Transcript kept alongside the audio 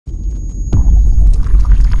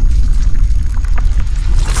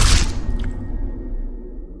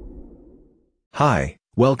Hi,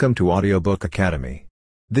 welcome to Audiobook Academy.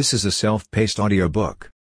 This is a self-paced audiobook.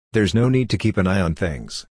 There's no need to keep an eye on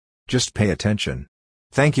things. Just pay attention.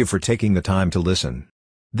 Thank you for taking the time to listen.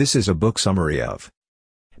 This is a book summary of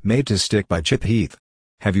Made to Stick by Heath.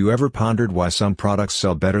 Have you ever pondered why some products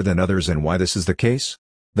sell better than others and why this is the case?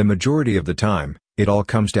 The majority of the time, it all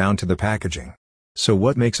comes down to the packaging. So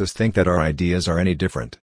what makes us think that our ideas are any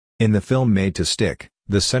different? In the film Made to Stick,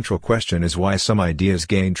 the central question is why some ideas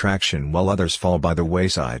gain traction while others fall by the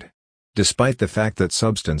wayside. Despite the fact that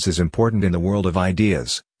substance is important in the world of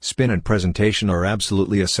ideas, spin and presentation are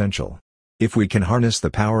absolutely essential. If we can harness the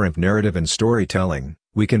power of narrative and storytelling,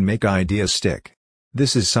 we can make ideas stick.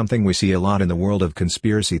 This is something we see a lot in the world of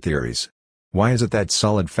conspiracy theories. Why is it that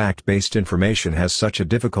solid fact-based information has such a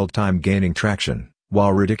difficult time gaining traction,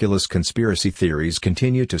 while ridiculous conspiracy theories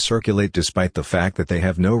continue to circulate despite the fact that they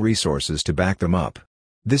have no resources to back them up?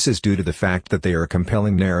 This is due to the fact that they are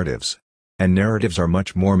compelling narratives. And narratives are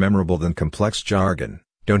much more memorable than complex jargon,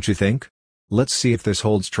 don't you think? Let's see if this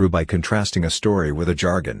holds true by contrasting a story with a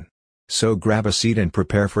jargon. So grab a seat and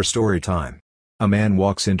prepare for story time. A man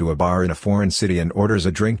walks into a bar in a foreign city and orders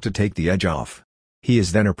a drink to take the edge off. He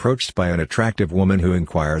is then approached by an attractive woman who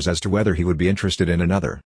inquires as to whether he would be interested in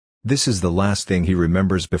another. This is the last thing he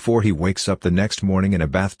remembers before he wakes up the next morning in a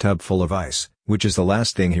bathtub full of ice, which is the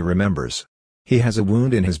last thing he remembers. He has a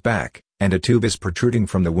wound in his back, and a tube is protruding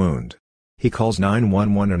from the wound. He calls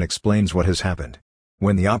 911 and explains what has happened.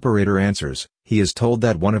 When the operator answers, he is told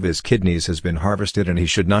that one of his kidneys has been harvested and he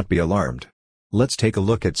should not be alarmed. Let's take a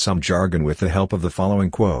look at some jargon with the help of the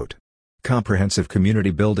following quote. Comprehensive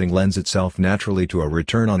community building lends itself naturally to a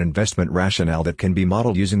return on investment rationale that can be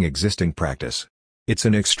modeled using existing practice. It's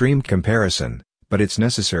an extreme comparison, but it's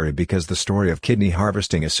necessary because the story of kidney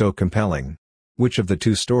harvesting is so compelling. Which of the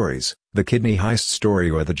two stories, the kidney heist story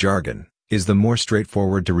or the jargon, is the more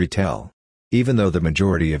straightforward to retell? Even though the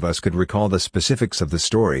majority of us could recall the specifics of the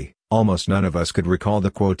story, almost none of us could recall the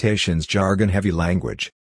quotation's jargon-heavy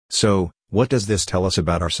language. So, what does this tell us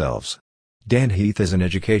about ourselves? Dan Heath is an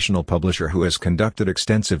educational publisher who has conducted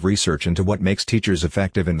extensive research into what makes teachers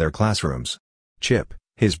effective in their classrooms. Chip,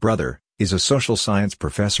 his brother, is a social science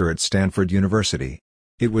professor at Stanford University.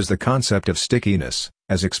 It was the concept of stickiness,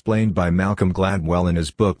 as explained by Malcolm Gladwell in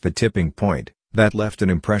his book The Tipping Point, that left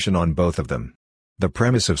an impression on both of them. The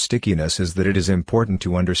premise of stickiness is that it is important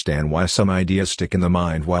to understand why some ideas stick in the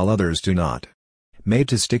mind while others do not. Made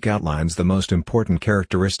to Stick outlines the most important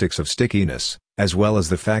characteristics of stickiness, as well as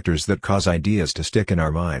the factors that cause ideas to stick in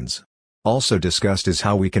our minds. Also discussed is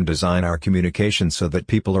how we can design our communication so that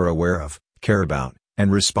people are aware of, care about,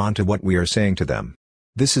 and respond to what we are saying to them.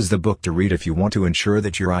 This is the book to read if you want to ensure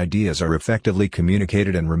that your ideas are effectively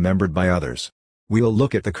communicated and remembered by others. We'll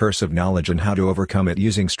look at the curse of knowledge and how to overcome it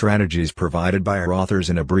using strategies provided by our authors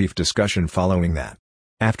in a brief discussion following that.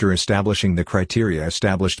 After establishing the criteria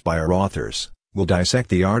established by our authors, we'll dissect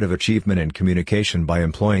the art of achievement in communication by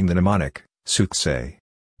employing the mnemonic, succès.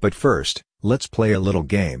 But first, let's play a little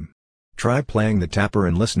game. Try playing the tapper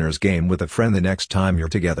and listeners game with a friend the next time you're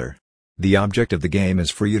together. The object of the game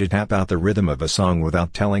is for you to tap out the rhythm of a song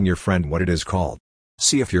without telling your friend what it is called.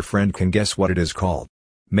 See if your friend can guess what it is called.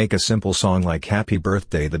 Make a simple song like Happy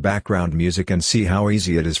Birthday the background music and see how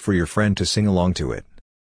easy it is for your friend to sing along to it.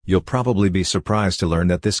 You'll probably be surprised to learn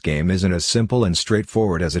that this game isn't as simple and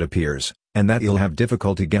straightforward as it appears, and that you'll have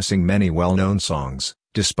difficulty guessing many well-known songs,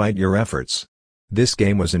 despite your efforts. This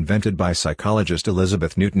game was invented by psychologist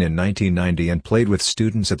Elizabeth Newton in 1990 and played with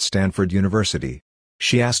students at Stanford University.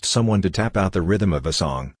 She asked someone to tap out the rhythm of a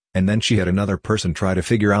song, and then she had another person try to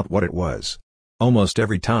figure out what it was. Almost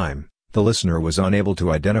every time, the listener was unable to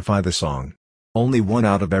identify the song. Only 1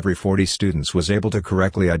 out of every 40 students was able to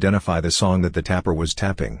correctly identify the song that the tapper was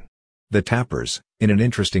tapping. The tappers, in an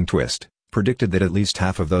interesting twist, predicted that at least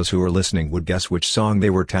half of those who were listening would guess which song they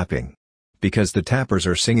were tapping. Because the tappers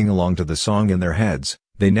are singing along to the song in their heads,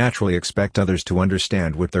 they naturally expect others to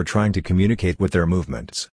understand what they're trying to communicate with their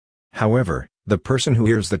movements. However, the person who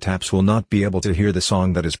hears the taps will not be able to hear the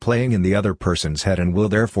song that is playing in the other person's head and will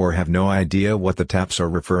therefore have no idea what the taps are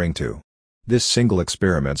referring to. This single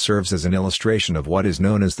experiment serves as an illustration of what is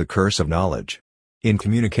known as the curse of knowledge. In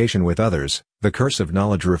communication with others, the curse of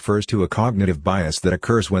knowledge refers to a cognitive bias that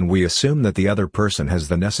occurs when we assume that the other person has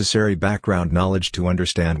the necessary background knowledge to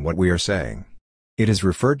understand what we are saying. It is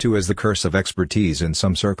referred to as the curse of expertise in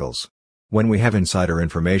some circles. When we have insider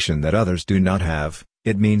information that others do not have,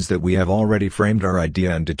 it means that we have already framed our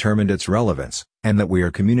idea and determined its relevance, and that we are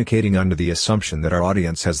communicating under the assumption that our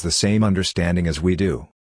audience has the same understanding as we do.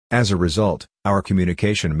 As a result, our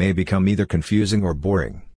communication may become either confusing or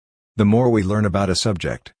boring. The more we learn about a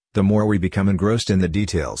subject, The more we become engrossed in the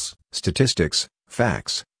details, statistics,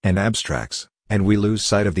 facts, and abstracts, and we lose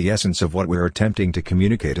sight of the essence of what we're attempting to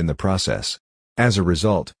communicate in the process. As a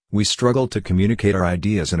result, we struggle to communicate our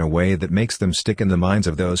ideas in a way that makes them stick in the minds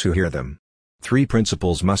of those who hear them. 3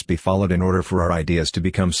 principles must be followed in order for our ideas to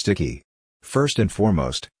become sticky. First and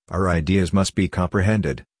foremost, our ideas must be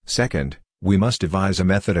comprehended. Second, we must devise a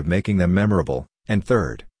method of making them memorable. And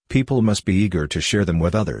third, people must be eager to share them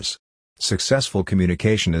with others. Successful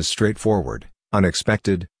communication is straightforward,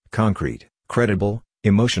 unexpected, concrete, credible,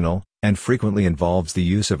 emotional, and frequently involves the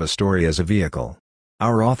use of a story as a vehicle.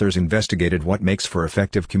 Our authors investigated what makes for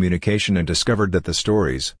effective communication and discovered that the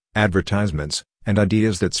stories, advertisements, and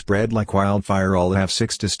ideas that spread like wildfire all have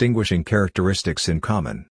 6 distinguishing characteristics in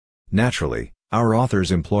common. Naturally, our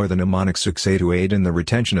authors employ the mnemonic succès to aid in the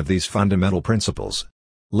retention of these fundamental principles.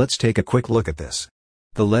 Let's take a quick look at this.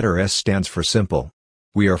 The letter S stands for simple.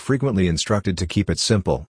 We are frequently instructed to keep it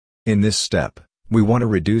simple. In this step, we want to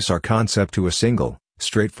reduce our concept to a single,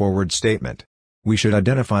 straightforward statement. We should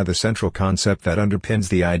identify the central concept that underpins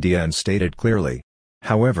the idea and state it clearly.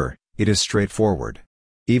 However, it is straightforward.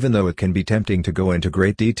 Even though it can be tempting to go into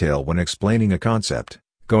great detail when explaining a concept,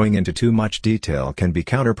 going into too much detail can be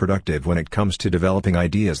counterproductive when it comes to developing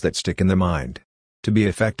ideas that stick in the mind. To be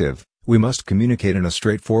effective, we must communicate in a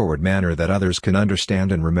straightforward manner that others can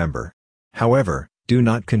understand and remember. However, do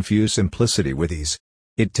not confuse simplicity with ease.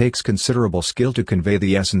 It takes considerable skill to convey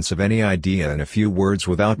the essence of any idea in a few words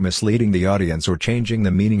without misleading the audience or changing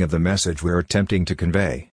the meaning of the message we're attempting to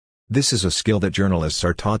convey. This is a skill that journalists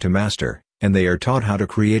are taught to master, and they are taught how to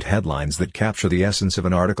create headlines that capture the essence of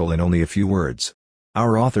an article in only a few words.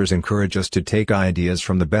 Our authors encourage us to take ideas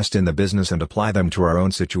from the best in the business and apply them to our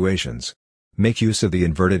own situations. Make use of the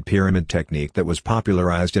inverted pyramid technique that was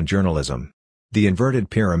popularized in journalism. The inverted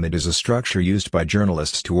pyramid is a structure used by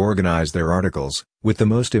journalists to organize their articles, with the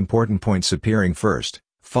most important points appearing first,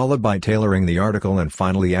 followed by tailoring the article and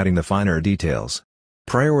finally adding the finer details.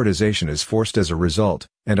 Prioritization is forced as a result,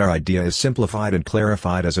 and our idea is simplified and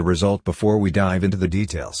clarified as a result before we dive into the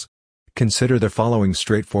details. Consider the following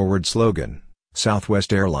straightforward slogan: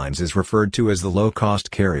 Southwest Airlines is referred to as the low-cost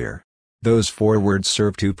carrier. Those 4 words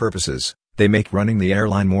serve 2 purposes. They make running the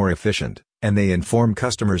airline more efficient, and they inform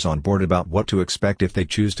customers on board about what to expect if they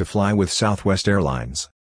choose to fly with Southwest Airlines.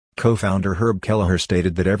 Co-founder Herb Kelleher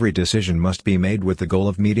stated that every decision must be made with the goal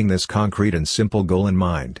of meeting this concrete and simple goal in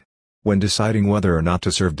mind. When deciding whether or not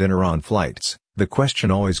to serve dinner on flights, the question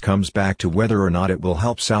always comes back to whether or not it will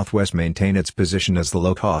help Southwest maintain its position as the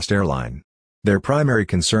low-cost airline. Their primary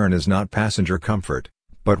concern is not passenger comfort,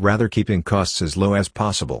 but rather keeping costs as low as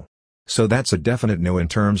possible. So that's a definite no in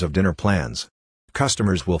terms of dinner plans.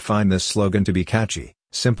 Customers will find this slogan to be catchy,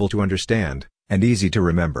 simple to understand, and easy to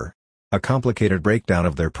remember. A complicated breakdown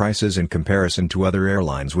of their prices in comparison to other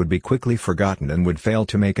airlines would be quickly forgotten and would fail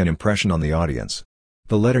to make an impression on the audience.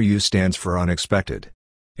 The letter U stands for unexpected.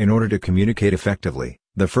 In order to communicate effectively,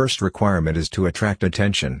 the first requirement is to attract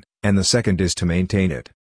attention, and the second is to maintain it.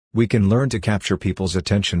 We can learn to capture people's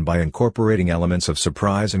attention by incorporating elements of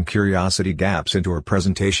surprise and curiosity gaps into our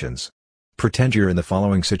presentations. Pretend you're in the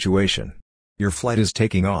following situation. Your flight is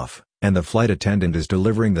taking off, and the flight attendant is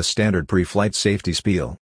delivering the standard pre-flight safety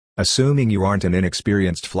spiel. Assuming you aren't an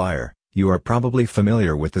inexperienced flyer, you are probably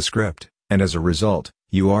familiar with the script, and as a result,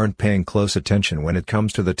 you aren't paying close attention when it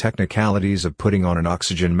comes to the technicalities of putting on an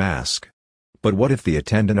oxygen mask. But what if the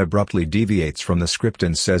attendant abruptly deviates from the script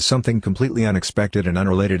and says something completely unexpected and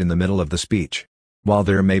unrelated in the middle of the speech? While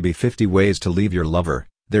there may be 50 ways to leave your lover,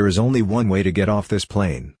 there is only one way to get off this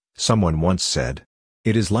plane, someone once said.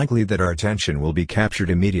 It is likely that our attention will be captured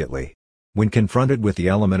immediately. When confronted with the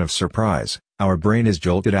element of surprise, our brain is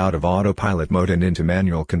jolted out of autopilot mode and into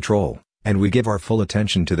manual control, and we give our full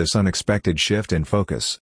attention to this unexpected shift in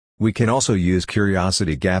focus. We can also use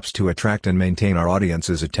curiosity gaps to attract and maintain our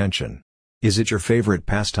audience's attention. Is it your favorite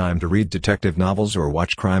pastime to read detective novels or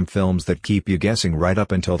watch crime films that keep you guessing right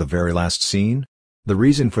up until the very last scene? The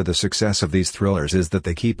reason for the success of these thrillers is that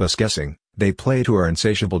they keep us guessing. They play to our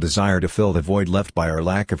insatiable desire to fill the void left by our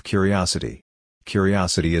lack of curiosity.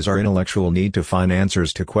 Curiosity is our intellectual need to find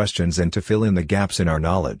answers to questions and to fill in the gaps in our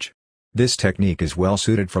knowledge. This technique is well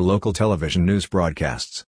suited for local television news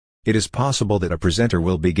broadcasts. It is possible that a presenter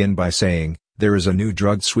will begin by saying, "There is a new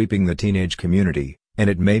drug sweeping the teenage community, and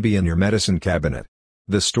it may be in your medicine cabinet."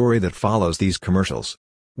 The story that follows these commercials.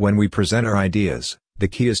 When we present our ideas, the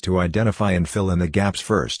key is to identify and fill in the gaps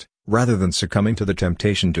first, rather than succumbing to the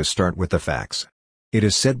temptation to start with the facts. It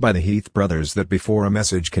is said by the Heath brothers that before a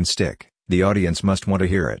message can stick, the audience must want to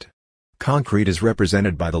hear it. Concrete is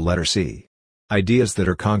represented by the letter C. Ideas that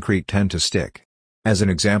are concrete tend to stick. As an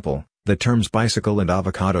example, The terms bicycle and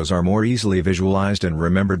avocados are more easily visualized and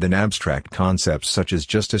remembered than abstract concepts such as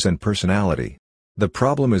justice and personality. The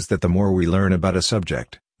problem is that the more we learn about a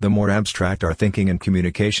subject, the more abstract our thinking and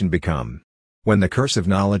communication become. When the curse of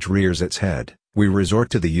knowledge rears its head, we resort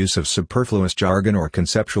to the use of superfluous jargon or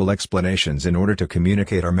conceptual explanations in order to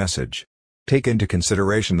communicate our message. Take into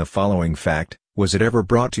consideration the following fact: was it ever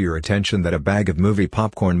brought to your attention that a bag of movie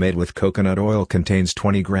popcorn made with coconut oil contains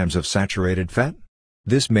 20 grams of saturated fat?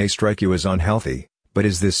 This may strike you as unhealthy, but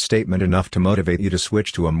is this statement enough to motivate you to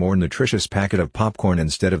switch to a more nutritious packet of popcorn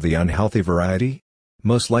instead of the unhealthy variety?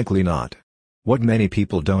 Most likely not. What many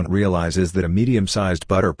people don't realize is that a medium-sized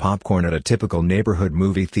butter popcorn at a typical neighborhood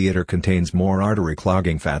movie theater contains more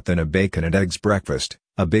artery-clogging fat than a bacon and eggs breakfast,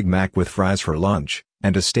 a Big Mac with fries for lunch,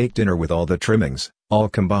 and a steak dinner with all the trimmings, all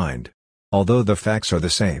combined. Although the facts are the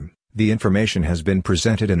same, the information has been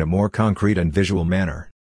presented in a more concrete and visual manner.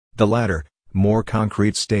 The latter, more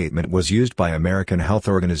concrete statement was used by American health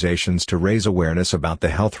organizations to raise awareness about the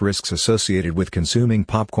health risks associated with consuming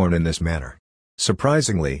popcorn in this manner.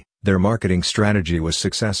 Surprisingly, their marketing strategy was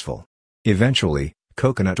successful. Eventually,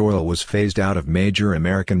 coconut oil was phased out of major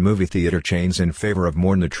American movie theater chains in favor of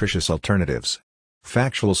more nutritious alternatives.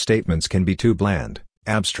 Factual statements can be too bland,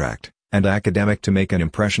 abstract, and academic to make an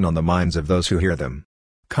impression on the minds of those who hear them.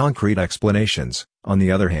 Concrete explanations, on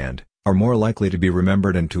the other hand, are more likely to be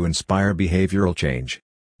remembered and to inspire behavioral change.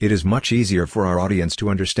 It is much easier for our audience to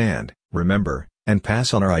understand, remember, and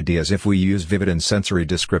pass on our ideas if we use vivid and sensory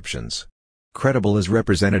descriptions. Credible is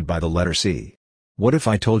represented by the letter C. What if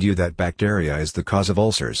I told you that bacteria is the cause of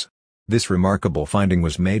ulcers? This remarkable finding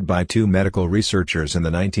was made by two medical researchers in the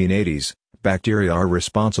 1980s. Bacteria are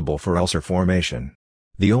responsible for ulcer formation.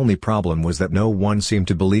 The only problem was that no one seemed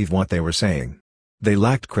to believe what they were saying. They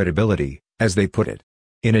lacked credibility, as they put it.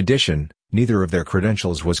 In addition, neither of their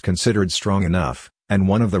credentials was considered strong enough, and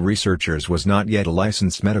one of the researchers was not yet a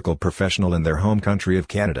licensed medical professional in their home country of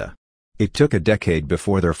Canada. It took a decade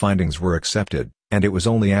before their findings were accepted, and it was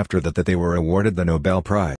only after that they were awarded the Nobel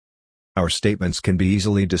Prize. Our statements can be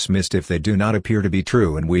easily dismissed if they do not appear to be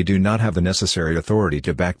true and we do not have the necessary authority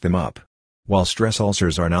to back them up. While stress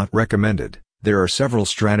ulcers are not recommended, there are several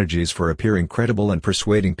strategies for appearing credible and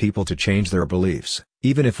persuading people to change their beliefs,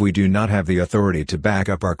 even if we do not have the authority to back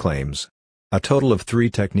up our claims. A total of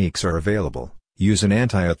 3 techniques are available: use an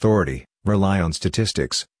anti-authority, rely on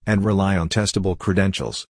statistics, and rely on testable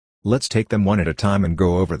credentials. Let's take them one at a time and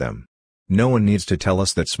go over them. No one needs to tell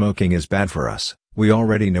us that smoking is bad for us, we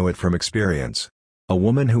already know it from experience. A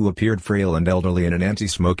woman who appeared frail and elderly in an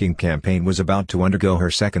anti-smoking campaign was about to undergo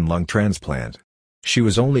her second lung transplant. She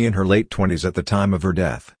was only in her late 20s at the time of her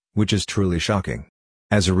death, which is truly shocking.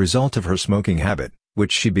 As a result of her smoking habit,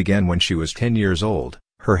 which she began when she was 10 years old,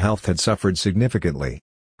 her health had suffered significantly.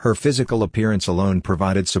 Her physical appearance alone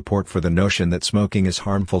provided support for the notion that smoking is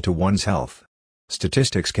harmful to one's health.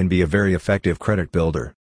 Statistics can be a very effective credit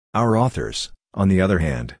builder. Our authors, on the other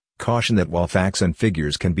hand, caution that while facts and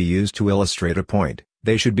figures can be used to illustrate a point,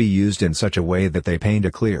 they should be used in such a way that they paint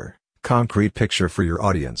a clear, concrete picture for your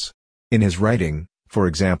audience. In his writing, for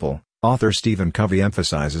example, author Stephen Covey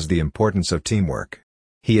emphasizes the importance of teamwork.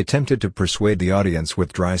 He attempted to persuade the audience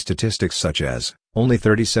with dry statistics such as, only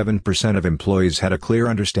 37% of employees had a clear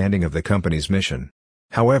understanding of the company's mission.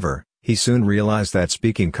 However, he soon realized that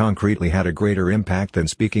speaking concretely had a greater impact than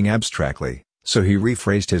speaking abstractly, so he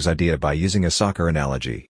rephrased his idea by using a soccer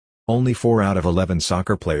analogy. Only 4 out of 11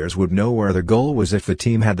 soccer players would know where the goal was if the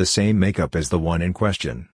team had the same makeup as the one in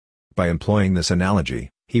question. By employing this analogy,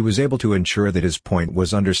 he was able to ensure that his point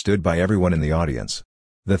was understood by everyone in the audience.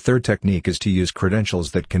 The third technique is to use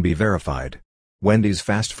credentials that can be verified. Wendy's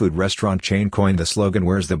fast food restaurant chain coined the slogan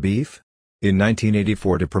 "Where's the beef?" in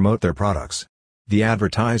 1984 to promote their products. The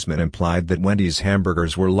advertisement implied that Wendy's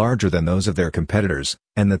hamburgers were larger than those of their competitors,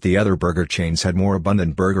 and that the other burger chains had more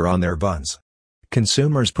abundant burger on their buns.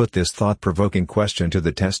 Consumers put this thought-provoking question to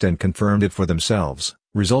the test and confirmed it for themselves,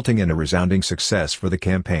 resulting in a resounding success for the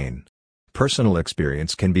campaign. Personal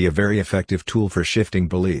experience can be a very effective tool for shifting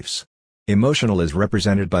beliefs. Emotional is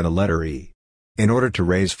represented by the letter E. In order to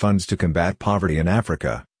raise funds to combat poverty in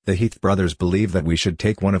Africa, the Heath brothers believe that we should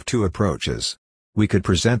take one of 2 approaches. We could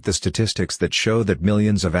present the statistics that show that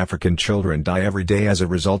millions of African children die every day as a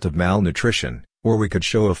result of malnutrition, or we could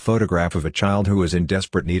show a photograph of a child who is in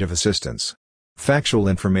desperate need of assistance. Factual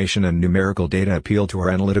information and numerical data appeal to our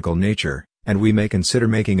analytical nature, and we may consider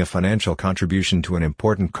making a financial contribution to an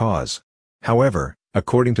important cause. However,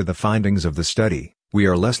 according to the findings of the study, we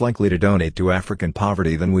are less likely to donate to African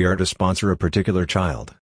poverty than we are to sponsor a particular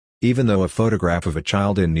child. Even though a photograph of a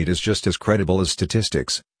child in need is just as credible as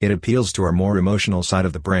statistics, it appeals to our more emotional side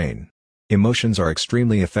of the brain. Emotions are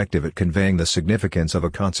extremely effective at conveying the significance of a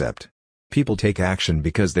concept. People take action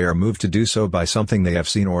because they are moved to do so by something they have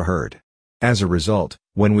seen or heard. As a result,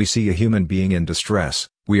 when we see a human being in distress,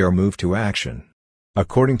 we are moved to action.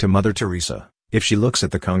 According to Mother Teresa, if she looks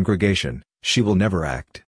at the congregation, she will never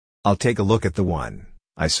act. I'll take a look at the one,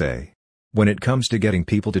 I say. When it comes to getting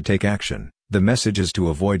people to take action, the message is to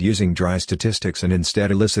avoid using dry statistics and instead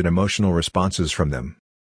elicit emotional responses from them.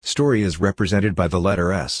 Story is represented by the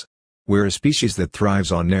letter S. We're a species that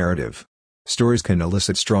thrives on narrative. Stories can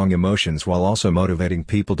elicit strong emotions while also motivating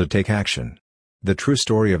people to take action. The true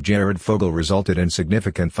story of Jared Fogle resulted in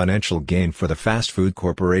significant financial gain for the fast food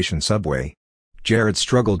corporation Subway. Jared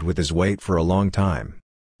struggled with his weight for a long time.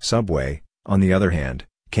 Subway, on the other hand,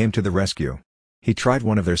 came to the rescue. He tried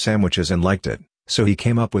one of their sandwiches and liked it, so he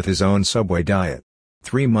came up with his own Subway diet.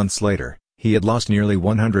 3 months later, he had lost nearly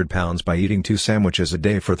 100 pounds by eating 2 sandwiches a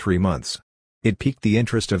day for 3 months. It piqued the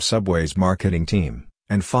interest of Subway's marketing team,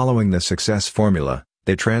 and following the success formula,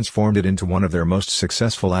 they transformed it into one of their most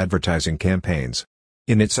successful advertising campaigns.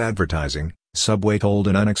 In its advertising, Subway told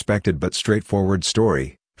an unexpected but straightforward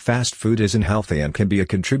story: fast food isn't healthy and can be a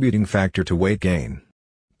contributing factor to weight gain.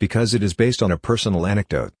 Because it is based on a personal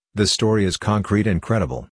anecdote, the story is concrete and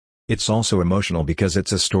credible. It's also emotional because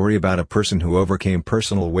it's a story about a person who overcame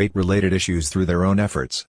personal weight-related issues through their own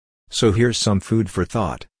efforts. So here's some food for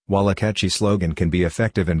thought: while a catchy slogan can be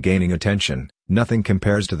effective in gaining attention, nothing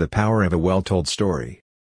compares to the power of a well-told story.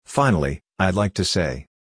 Finally, I'd like to say,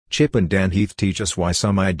 Chip and Dan Heath teach us why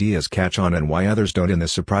some ideas catch on and why others don't in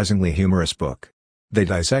this surprisingly humorous book. They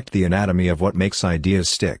dissect the anatomy of what makes ideas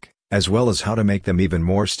stick, as well as how to make them even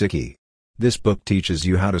more sticky. This book teaches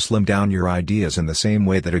you how to slim down your ideas in the same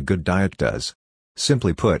way that a good diet does.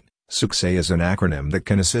 Simply put, success is an acronym that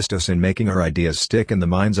can assist us in making our ideas stick in the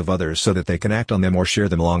minds of others so that they can act on them or share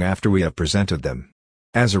them long after we have presented them.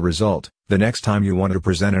 As a result, the next time you want to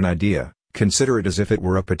present an idea, consider it as if it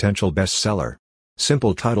were a potential bestseller.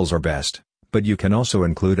 Simple titles are best, but you can also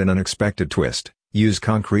include an unexpected twist, use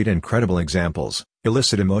concrete and credible examples,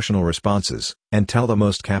 elicit emotional responses, and tell the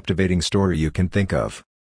most captivating story you can think of.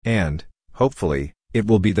 And, hopefully, it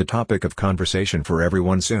will be the topic of conversation for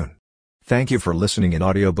everyone soon. Thank you for listening in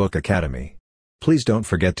Audiobook Academy. Please don't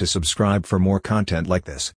forget to subscribe for more content like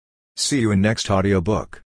this. See you in next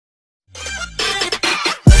audiobook.